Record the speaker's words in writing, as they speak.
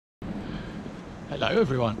Hello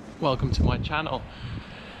everyone, welcome to my channel.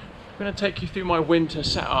 I'm going to take you through my winter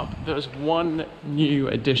setup. There's one new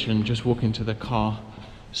addition just walking to the car.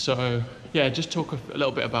 So yeah, just talk a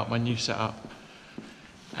little bit about my new setup.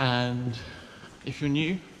 And if you're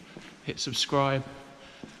new, hit subscribe,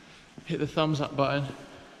 hit the thumbs up button.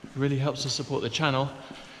 It really helps to support the channel.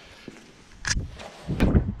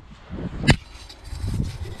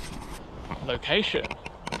 Location.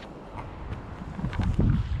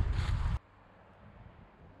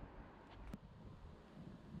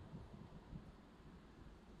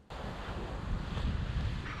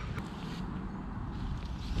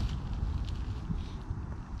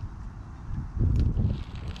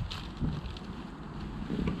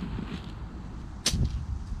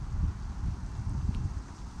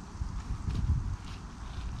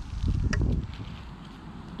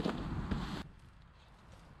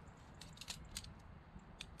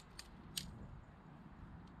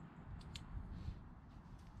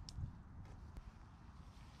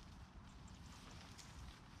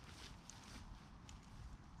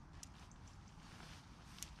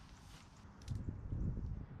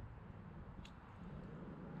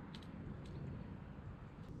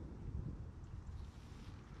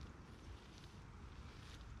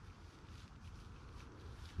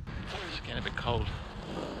 It's getting a bit cold.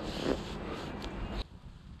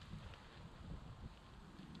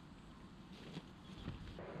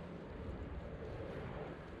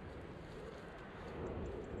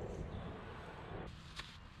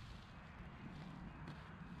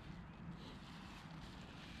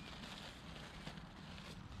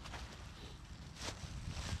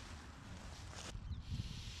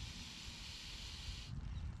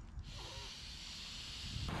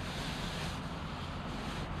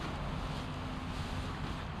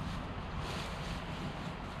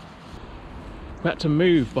 We had to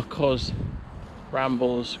move because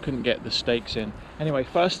Brambles couldn't get the stakes in. Anyway,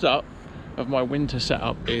 first up of my winter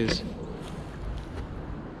setup is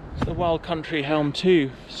the Wild Country Helm 2,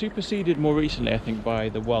 superseded more recently I think by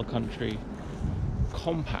the Wild Country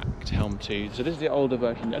Compact Helm 2. So this is the older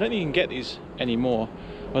version. I don't think you can get these anymore,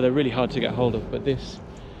 or they're really hard to get hold of, but this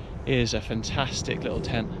is a fantastic little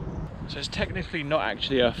tent. So it's technically not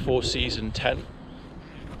actually a 4-season tent.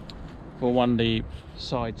 For one, the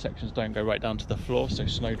side sections don't go right down to the floor, so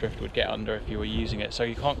snowdrift would get under if you were using it. So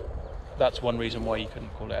you can't, that's one reason why you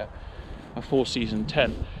couldn't call it a 4-season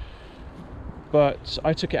tent. But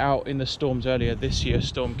I took it out in the storms earlier this year,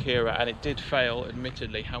 Storm Kira, and it did fail,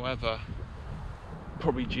 admittedly. However,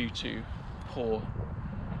 probably due to poor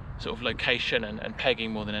sort of location and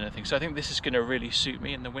pegging more than anything. So I think this is going to really suit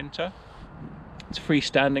me in the winter. It's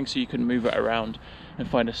freestanding, so you can move it around and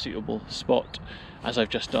find a suitable spot, as I've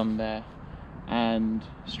just done there. And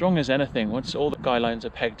strong as anything, once all the guy lines are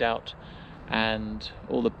pegged out and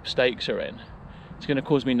all the stakes are in, it's going to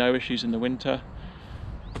cause me no issues in the winter.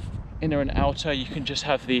 Inner and outer, you can just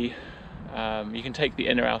have the you can take the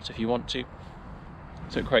inner out if you want to,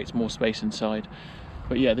 so it creates more space inside.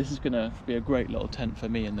 But yeah, this is going to be a great little tent for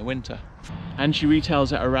me in the winter. And she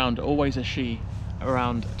retails at around, always a she,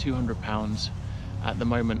 around £200 at the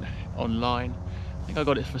moment online. I think I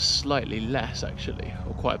got it for slightly less actually,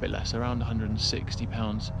 or quite a bit less, around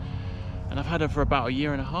 £160. And I've had her for about a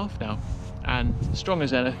year and a half now, and strong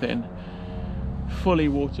as anything, fully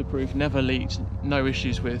waterproof, never leaks, no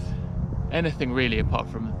issues with anything really apart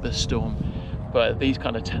from the storm. But these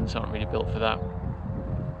kind of tents aren't really built for that.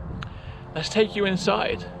 Let's take you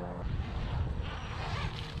inside.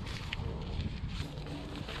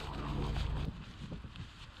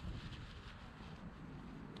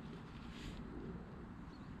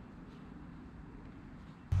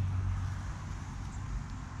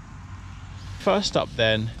 First up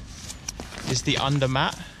then is the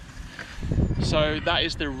undermat. So that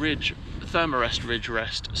is the Ridge Thermarest Ridge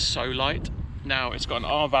Rest Solite. Now it's got an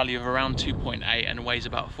R value of around 2.8 and weighs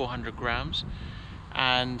about 400 grams.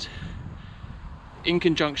 And in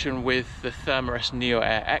conjunction with the Thermarest Neo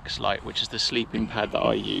Air X Lite, which is the sleeping pad that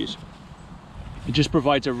I use, it just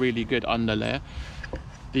provides a really good underlayer.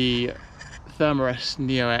 The Thermarest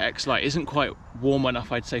Neo Air X Lite isn't quite warm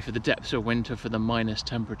enough, I'd say, for the depths of winter, for the minus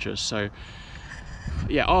temperatures. So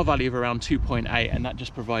yeah, R value of around 2.8, and that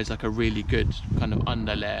just provides like a really good kind of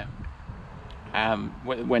underlayer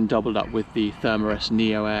when doubled up with the Thermarest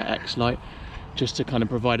Neo Air X Lite, just to kind of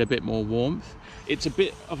provide a bit more warmth. It's a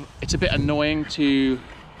bit annoying to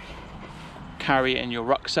carry in your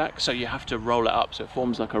rucksack, so you have to roll it up so it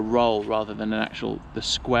forms like a roll rather than the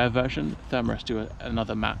square version. Thermarest do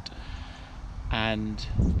another mat, and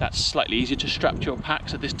that's slightly easier to strap to your pack,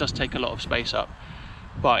 so this does take a lot of space up,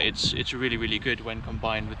 but it's really good when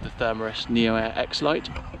combined with the Thermarest Neo Air X Lite.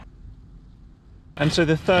 And so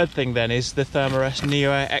the third thing then is the Thermarest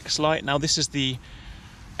Neo Air X Lite. Now this is the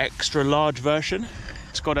extra large version.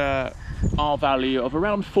 It's got a R value of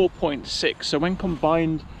around 4.6, so when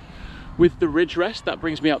combined with the ridge rest, that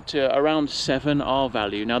brings me up to around 7 R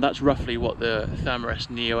value. Now that's roughly what the Thermarest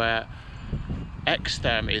Neo Air X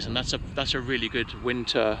Therm is, and that's a really good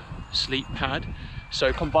winter sleep pad.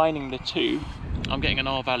 So combining the two, I'm getting an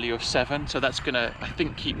R value of 7, so that's gonna, I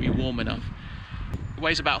think, keep me warm enough. It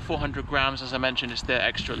weighs about 400 grams, as I mentioned. It's the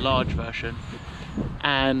extra large version,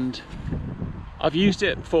 and I've used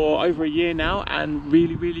it for over a year now, and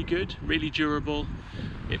really good, really durable.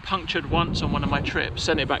 It punctured once on one of my trips,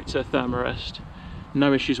 sent it back to Thermarest,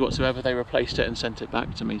 no issues whatsoever. They replaced it and sent it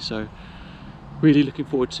back to me, so really looking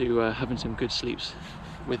forward to having some good sleeps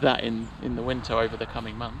with that in the winter over the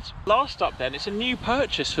coming months. Last up then, it's a new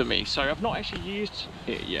purchase for me, so I've not actually used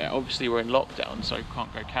it yet. Obviously we're in lockdown, so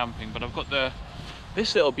can't go camping, but I've got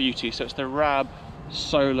this little beauty. So it's the RAB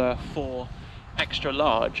Solar 4 Extra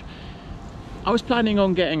Large. I was planning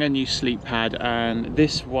on getting a new sleep pad, and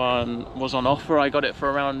this one was on offer. I got it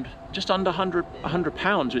for around just under 100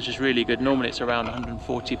 pounds, which is really good. Normally it's around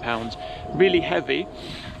 140 pounds. Really heavy,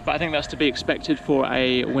 but I think that's to be expected for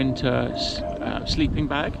a winter sleeping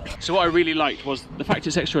bag. So what I really liked was the fact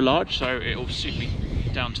it's extra large, so it will suit me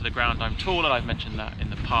down to the ground. I'm tall, and I've mentioned that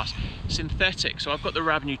in the past. Synthetic, so I've got the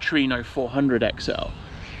RAB Neutrino 400 XL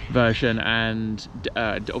version, and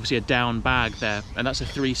obviously a down bag there, and that's a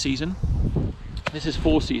 3-season. This is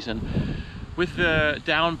 4-season. With the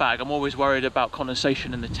down bag, I'm always worried about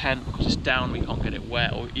condensation in the tent because it's down, we can't get it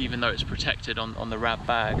wet, or even though it's protected on the RAB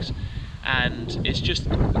bags. And it's just,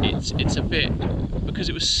 it's a bit, because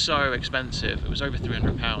it was so expensive, it was over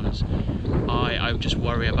 300 pounds, I just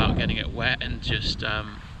worry about getting it wet, and just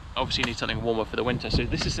obviously need something warmer for the winter. So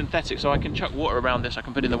this is synthetic, so I can chuck water around this, I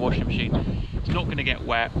can put it in the washing machine. It's not going to get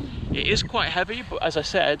wet. It is quite heavy, but as I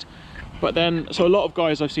said, but then, so a lot of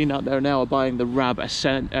guys I've seen out there now are buying the RAB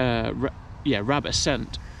Ascent, RAB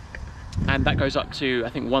Ascent, and that goes up to,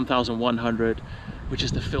 I think, 1,100, which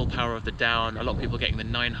is the fill power of the down. A lot of people are getting the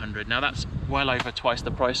 900. Now that's well over twice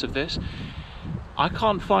the price of this. I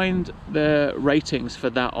can't find the ratings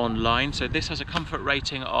for that online. So this has a comfort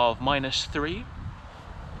rating of -3,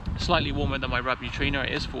 slightly warmer than my RAB Neutrino.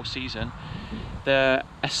 It is 4-season. The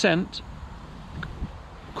Ascent,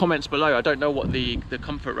 comments below, I don't know what the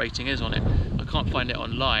comfort rating is on it. I can't find it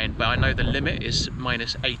online, but I know the limit is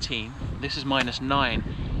 -18. This is -9.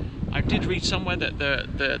 I did read somewhere that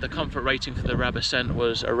the comfort rating for the RAB Ascent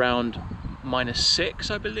was around -6,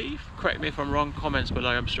 I believe. Correct me if I'm wrong, comments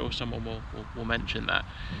below, I'm sure someone will mention that.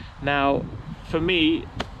 Now, for me,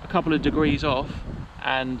 a couple of degrees off,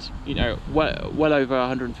 and you know, well over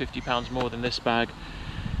 150 pounds more than this bag.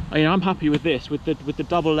 You know, I'm happy with this, with the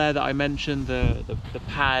double layer that I mentioned, the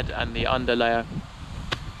pad and the under layer.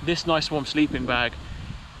 This nice warm sleeping bag,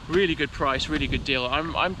 really good price, really good deal.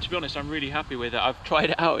 I'm to be honest, I'm really happy with it. I've tried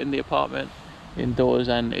it out in the apartment indoors,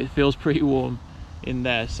 and it feels pretty warm in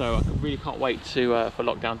there. So I really can't wait to for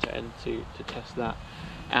lockdown to end to test that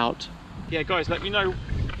out. Yeah, guys, let me know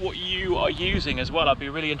what you are using as well. I'd be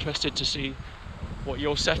really interested to see what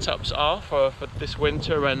your setups are for this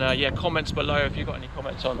winter, and yeah, comments below if you've got any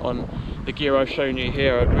comments on the gear I've shown you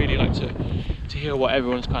here. I'd really like to hear what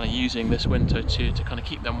everyone's kind of using this winter to kind of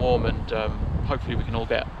keep them warm, and hopefully we can all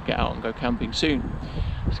get out and go camping soon.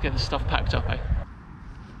 Let's get this stuff packed up, eh?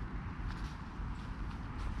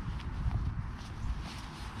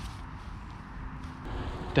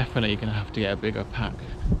 Definitely gonna have to get a bigger pack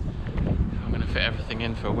if I'm gonna fit everything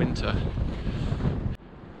in for winter.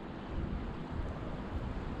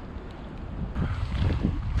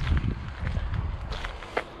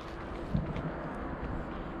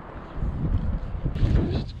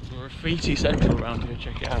 Graffiti central around here,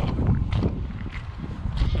 check it out.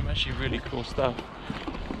 Some actually really cool stuff.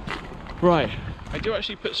 Right, I do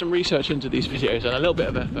actually put some research into these videos and a little bit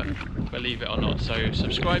of effort, believe it or not, so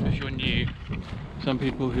subscribe if you're new. Some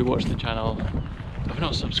people who watch the channel have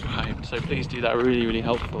not subscribed, so please do that, really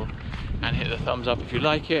helpful. And hit the thumbs up if you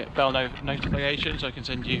like it, bell notifications so I can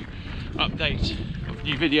send you updates of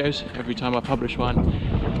new videos every time I publish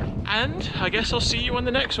one. And I guess I'll see you on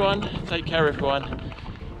the next one. Take care, everyone.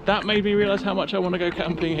 That made me realise how much I want to go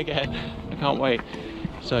camping again. I can't wait.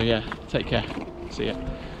 So yeah, take care. See ya.